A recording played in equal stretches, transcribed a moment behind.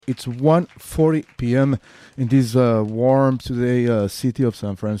It's 1:40 p.m. in this warm today city of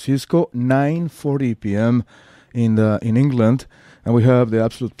San Francisco. 9:40 p.m. in England, and we have the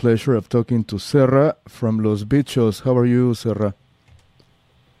absolute pleasure of talking to Serra from Los Bichos. How are you, Serra?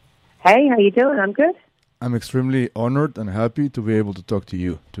 Hey, how you doing? I'm good. I'm extremely honored and happy to be able to talk to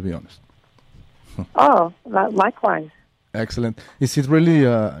you, to be honest. Oh, likewise. Excellent. Is it really,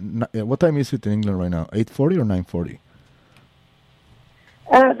 what time is it in England right now? 8:40 or 9:40?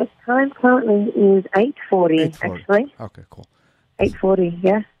 The time currently is 8:40, actually. Okay, cool. 8:40,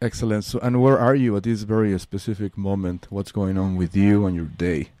 yeah. Excellent. So, and where are you at this very specific moment? What's going on with you and your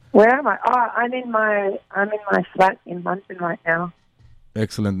day? Where am I? Oh, I'm in my flat in London right now.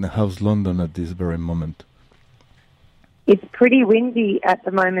 Excellent. And how's London at this very moment? It's pretty windy at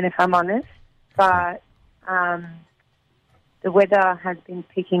the moment, if I'm honest, but the weather has been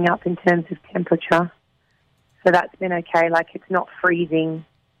picking up in terms of temperature, so that's been okay. Like, it's not freezing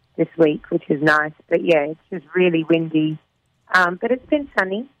this week, which is nice, but yeah, it's just really windy. But it's been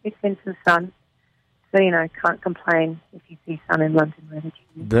sunny. It's been some sun, so can't complain if you see sun in London.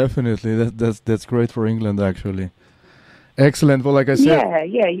 Definitely, that's great for England, actually. Excellent. Well, like I said,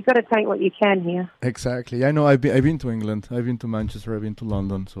 yeah, you got to take what you can here. Exactly. I know. I've been to England. I've been to Manchester. I've been to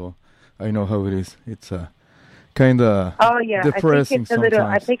London. So I know how it is. It's kind of depressing sometimes.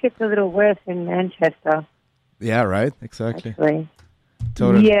 I think it's a little worse in Manchester. Yeah. Right. Exactly. Actually.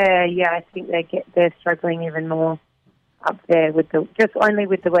 Totally. Yeah. I think they're struggling even more up there with just only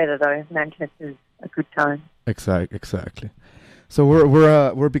with the weather though. Manchester's a good time. Exactly. So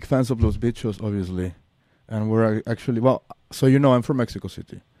we're big fans of Los Bichos, obviously. And we're actually, so I'm from Mexico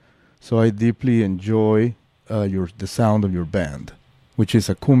City. So I deeply enjoy the sound of your band, which is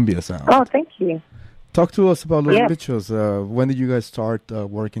a cumbia sound. Oh, thank you. Talk to us about Los Bichos. When did you guys start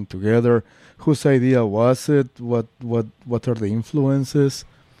working together? Whose idea was it? What are the influences?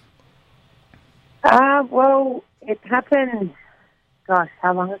 Well, it happened, gosh,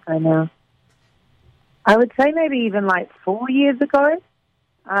 how long ago now? I would say maybe even like 4 years ago.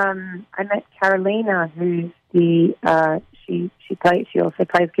 I met Carolina, who's she also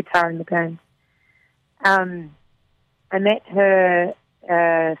plays guitar in the band. I met her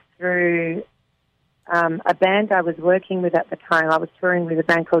through a band I was working with at the time. I was touring with a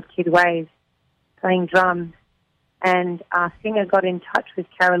band called Kid Wave, playing drums, and our singer got in touch with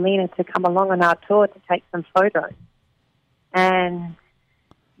Carolina to come along on our tour to take some photos. And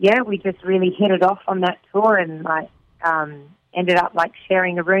yeah, we just really hit it off on that tour, and ended up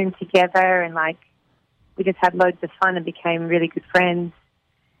sharing a room together, and we just had loads of fun and became really good friends.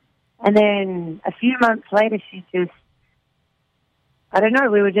 And then a few months later, she just, I don't know,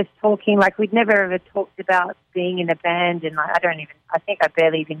 we were just talking, we'd never ever talked about being in a band, and I think I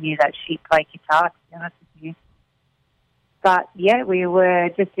barely even knew that she played guitar, to be honest with you. But yeah, we were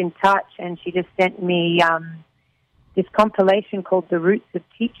just in touch, and she just sent me this compilation called The Roots of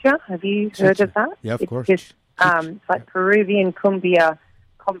Teacher. Have you heard of that? Yeah, of course. It's like Peruvian cumbia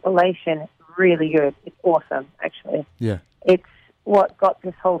compilation. It's really good. It's awesome, actually. Yeah. It's what got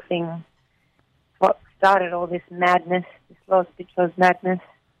this whole thing, what started all this madness, this Los Bichos madness.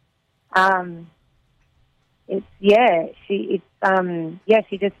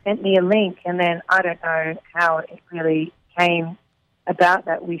 She just sent me a link, and then I don't know how it really came about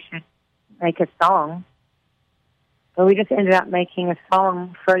that we should make a song. But we just ended up making a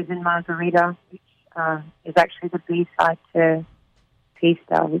song, Frozen Margarita, which is actually the B-side to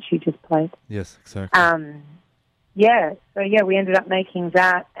P-Star, which you just played. Yes, exactly. We ended up making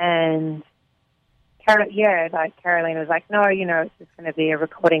that, and Carolina was like, no, it's just going to be a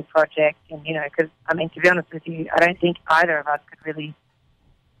recording project, and, because, to be honest with you, I don't think either of us could really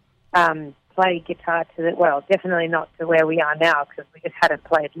play guitar definitely not to where we are now, because we just hadn't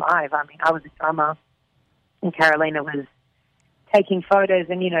played live. I was a drummer, and Carolina was taking photos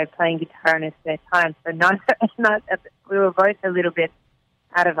and, playing guitar in her spare time. So we were both a little bit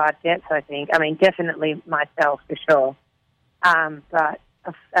out of our depth, I think. Definitely myself, for sure.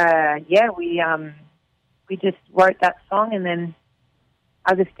 We just wrote that song, and then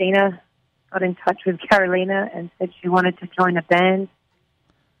Agustina got in touch with Carolina and said she wanted to join a band.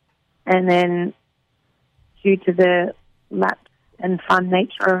 And then due to the lapse and fun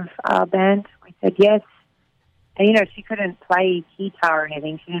nature of our band, we said yes. And, she couldn't play guitar or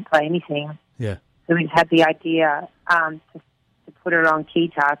anything. She didn't play anything. Yeah. So we had the idea to put her on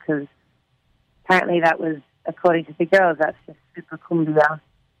guitar, because apparently that was, according to the girls, that's just super cumbia.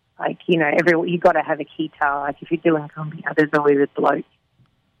 You got to have a guitar. If you're doing cumbia, there's always a bloke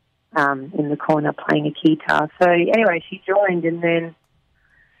in the corner playing a guitar. So anyway, she joined, and then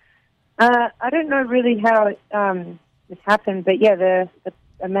I don't know really how this happened, but yeah, the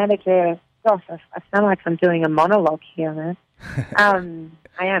a manager. Gosh, I sound like I'm doing a monologue here, man.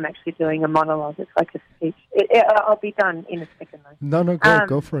 I am actually doing a monologue. It's like a speech. I'll be done in a second, though. No,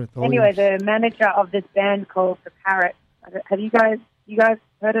 go for it. Anyway, the manager of this band called the Parrots. Have you guys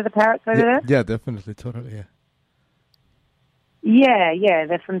heard of the Parrots over there? Yeah, definitely, totally, Yeah,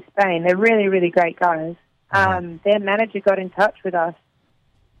 they're from Spain. They're really, really great guys. Their manager got in touch with us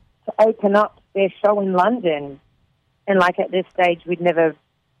to open up their show in London. And, like, at this stage, we'd never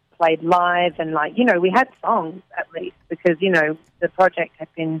played live. And, like, you know, we had songs, at least, because, you know, the project had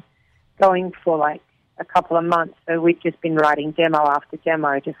been going for, like, a couple of months. So we'd just been writing demo after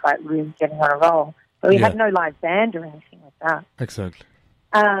demo, just, like, really getting on a roll. But we had no live band or anything like that. Exactly.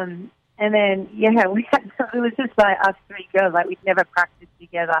 And then, it was just like us three girls. Like, we'd never practiced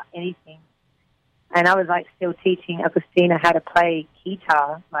together anything. And I was, like, still teaching Agustina how to play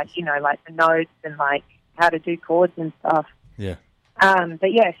guitar, like, you know, like the notes and, like, how to do chords and stuff. Yeah.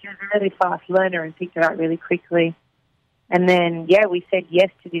 But, yeah, she was a really fast learner and picked it up really quickly. And then, we said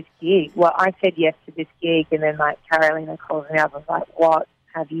yes to this gig. Well, I said yes to this gig, and then, like, Carolina calls me up and was like, what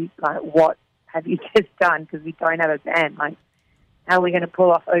have you just done? Because we don't have a band. Like, how are we going to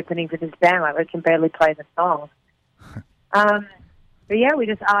pull off opening for this band? Like, we can barely play the songs. But, we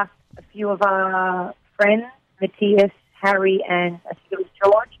just asked a few of our friends, Matthias, Harry, and I think it was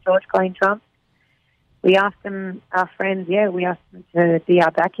George playing drums. We asked them, our friends, we asked them to be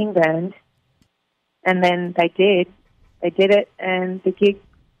our backing band. And then they did. They did it, and the gig,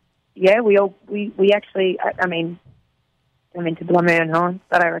 we actually, I mean to blow my own horn,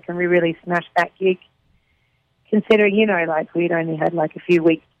 but I reckon we really smashed that gig, considering, you know, like, we'd only had, like, a few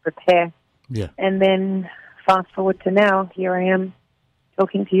weeks to prepare. Yeah. And then fast forward to now, here I am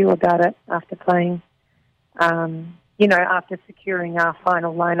talking to you about it after playing, after securing our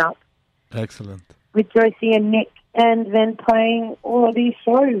final lineup. Excellent. With Josie and Nick, and then playing all of these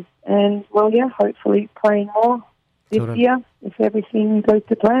shows. And, hopefully playing more this year, if everything goes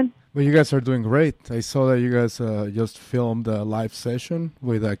to plan. Well, you guys are doing great. I saw that you guys just filmed a live session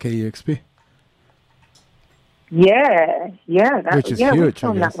with KEXP. Which is huge, we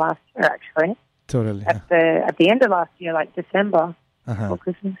filmed that last year, actually. Totally. At the end of last year, like December, before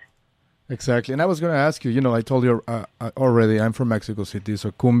Christmas. Exactly. And I was going to ask you, you know, I told you already, I'm from Mexico City,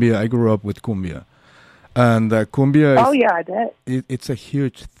 so cumbia, I grew up with cumbia. And cumbia is, I bet. It's a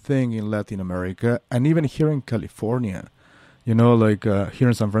huge thing in Latin America, and even here in California. You know, like here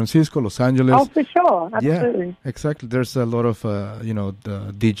in San Francisco, Los Angeles. Oh, for sure. Absolutely. Yeah, exactly. There's a lot of,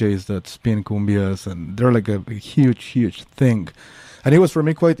 the DJs that spin cumbias, and they're like a huge, huge thing. And it was for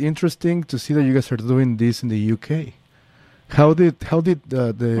me quite interesting to see that you guys are doing this in the UK. How did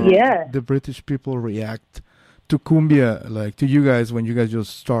the British people react to cumbia, like to you guys when you guys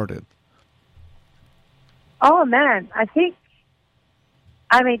just started? Oh, man. To be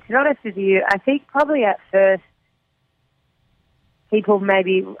honest with you, I think probably at first, people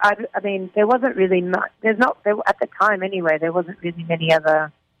maybe, there wasn't really much, at the time anyway, there wasn't really many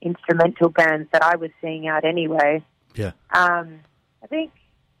other instrumental bands that I was seeing out anyway. Yeah. Actually,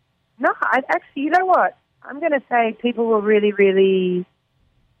 you know what? I'm going to say people were really, really,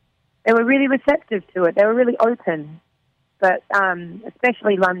 they were really receptive to it. They were really open. But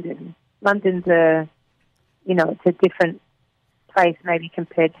especially London. London's it's a different place maybe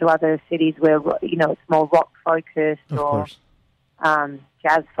compared to other cities where, you know, it's more rock focused or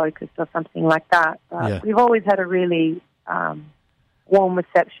jazz focused or something like that. But we've always had a really warm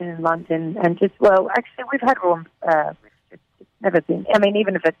reception in London, and actually we've had warm. It's never been.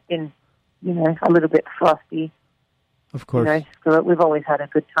 Even if it's been, you know, a little bit frosty. Of course. You know, screw it. We've always had a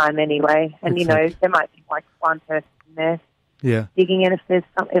good time anyway, and exactly. You know, there might be like one person there. Yeah. Digging in if there's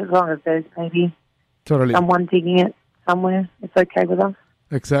as long as there's maybe someone digging it somewhere, it's okay with us.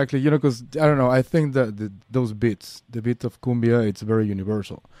 Exactly, you know, because, I don't know, I think that those beats, the beat of cumbia, it's very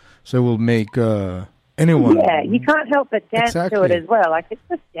universal. So it will make anyone... Yeah, you can't help but dance to it as well. Like, it's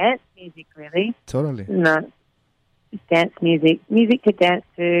just dance music, really. Totally. No, it's dance music. Music to dance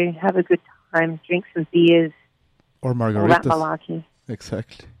to, have a good time, drink some beers. Or margaritas. All that malarkey.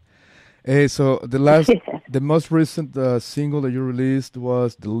 Exactly. So the most recent single that you released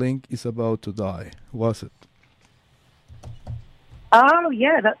was "The Link Is About to Die." Was it? Oh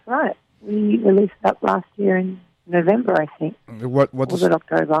yeah, that's right. We released that last year in November, I think. What was it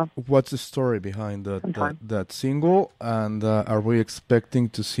October? What's the story behind that single? And are we expecting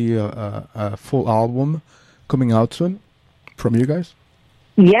to see a full album coming out soon from you guys?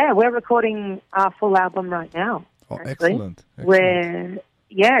 Yeah, we're recording our full album right now. Oh, excellent! We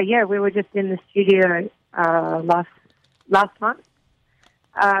were just in the studio last month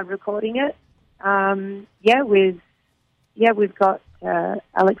recording it. We've got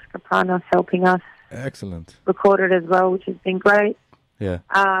Alex Kapranos helping us Excellent. record it as well, which has been great. Yeah.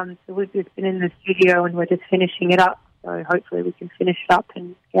 So we've just been in the studio and we're just finishing it up. So hopefully we can finish it up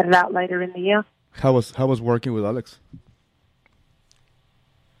and get it out later in the year. How was working with Alex?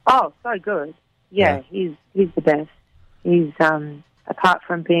 Oh, so good. Yeah. He's the best. He's apart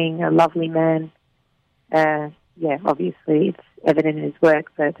from being a lovely man, obviously it's evident in his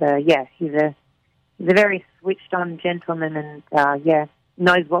work, but he's a very switched on gentleman and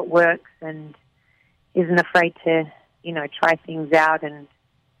knows what works and isn't afraid to, try things out and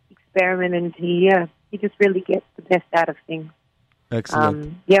experiment, and he just really gets the best out of things.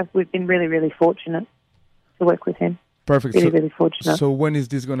 Excellent. We've been really, really fortunate to work with him. Perfect. Really fortunate. So when is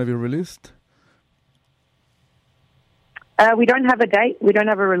this going to be released? We don't have a date. We don't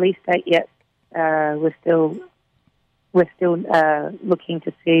have a release date yet. We're still looking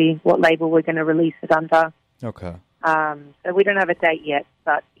to see what label we're going to release it under. Okay. So we don't have a date yet,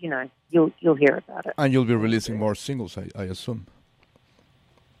 but you'll hear about it. And you'll be releasing more singles, I assume.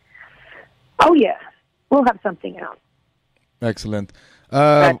 Oh yeah, we'll have something out. Excellent.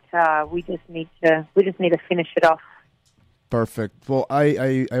 But we just need to finish it off. Perfect. Well,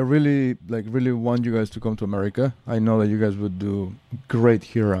 I really want you guys to come to America. I know that you guys would do great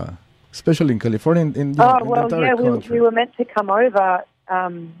here, especially in California. In the entire country. We were meant to come over.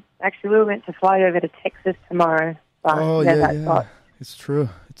 Actually, we were meant to fly over to Texas tomorrow. But It's true.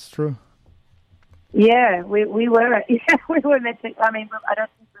 Yeah, we were. Yeah, we were meant to. I mean, I don't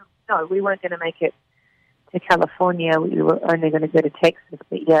think we weren't going to make it to California. We were only going to go to Texas.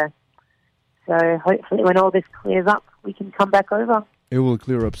 But yeah, so hopefully, when all this clears up, we can come back over. It will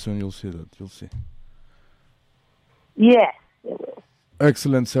clear up soon. You'll see that. You'll see. Yes, it will.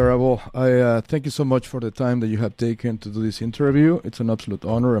 Excellent, Sarah. Well, I thank you so much for the time that you have taken to do this interview. It's an absolute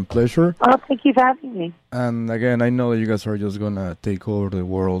honor and pleasure. Oh, thank you for having me. And again, I know that you guys are just gonna take over the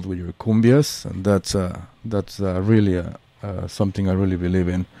world with your cumbias, and that's really something I really believe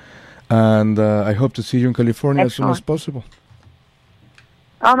in. And I hope to see you in California as soon as possible.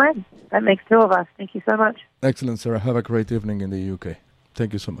 Oh man, that makes two of us. Thank you so much. Excellent, Sarah. Have a great evening in the UK.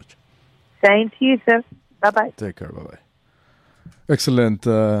 Thank you so much. Same to you, sir. Bye bye. Take care. Bye bye. Excellent.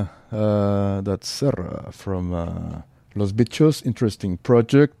 That's Sarah from Los Bichos. Interesting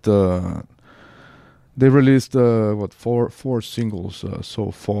project. They released four singles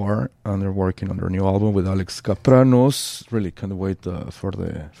so far, and they're working on their new album with Alex Kapranos. Really can't wait for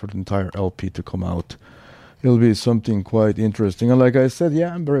the entire LP to come out. It'll be something quite interesting. And like I said,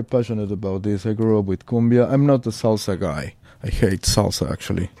 I'm very passionate about this. I grew up with cumbia. I'm not a salsa guy. I hate salsa,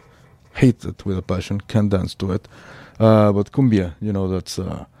 actually. Hate it with a passion. Can't dance to it. But cumbia, that's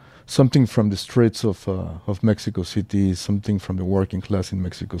something from the streets of Mexico City, something from the working class in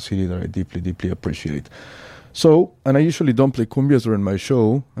Mexico City that I deeply, deeply appreciate. So, and I usually don't play cumbias during my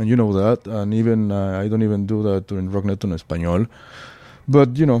show, and you know that, and even I don't even do that during Rockneto en Español. But,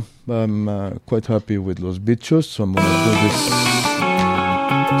 I'm quite happy with Los Bichos, so I'm going to do this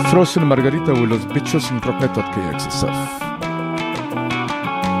Frozen Margarita with Los Bichos in Rockneto at KXSF.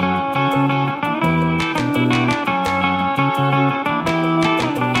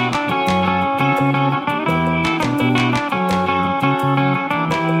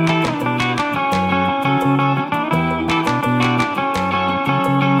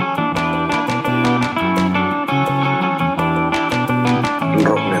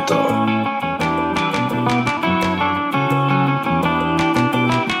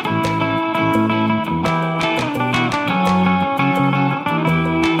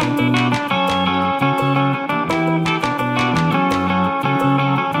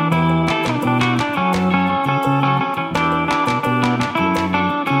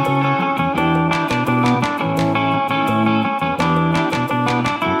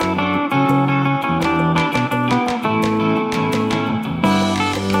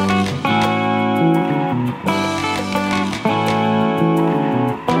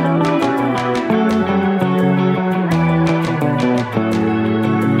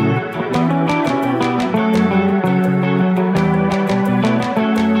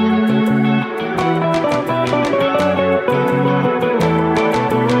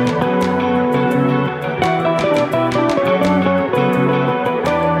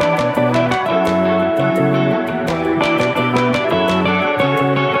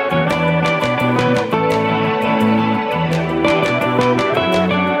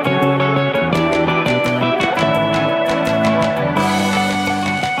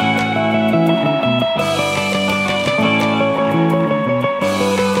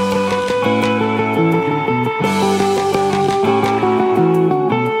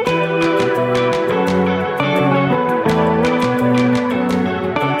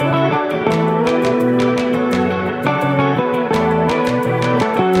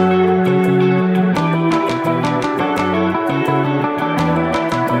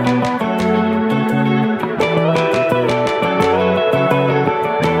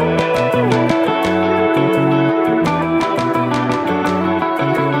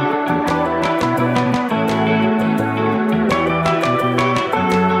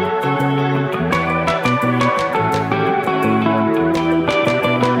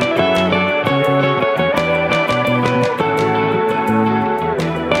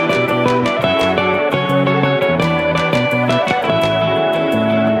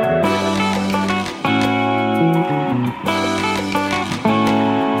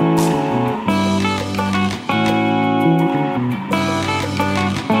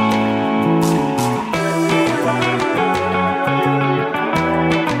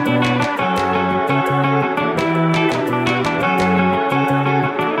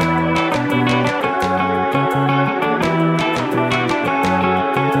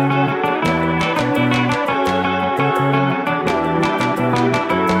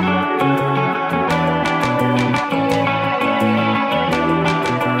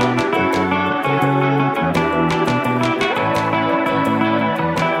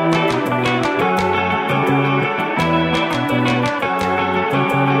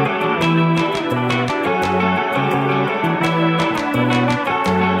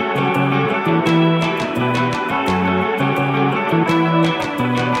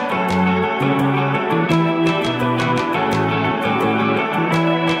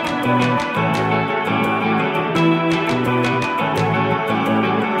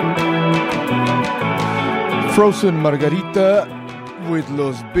 Frozen Margarita with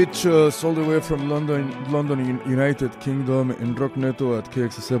Los Bichos all the way from London, United Kingdom in Rock Neto at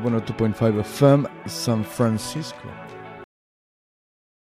KXSF 102.5 FM, San Francisco.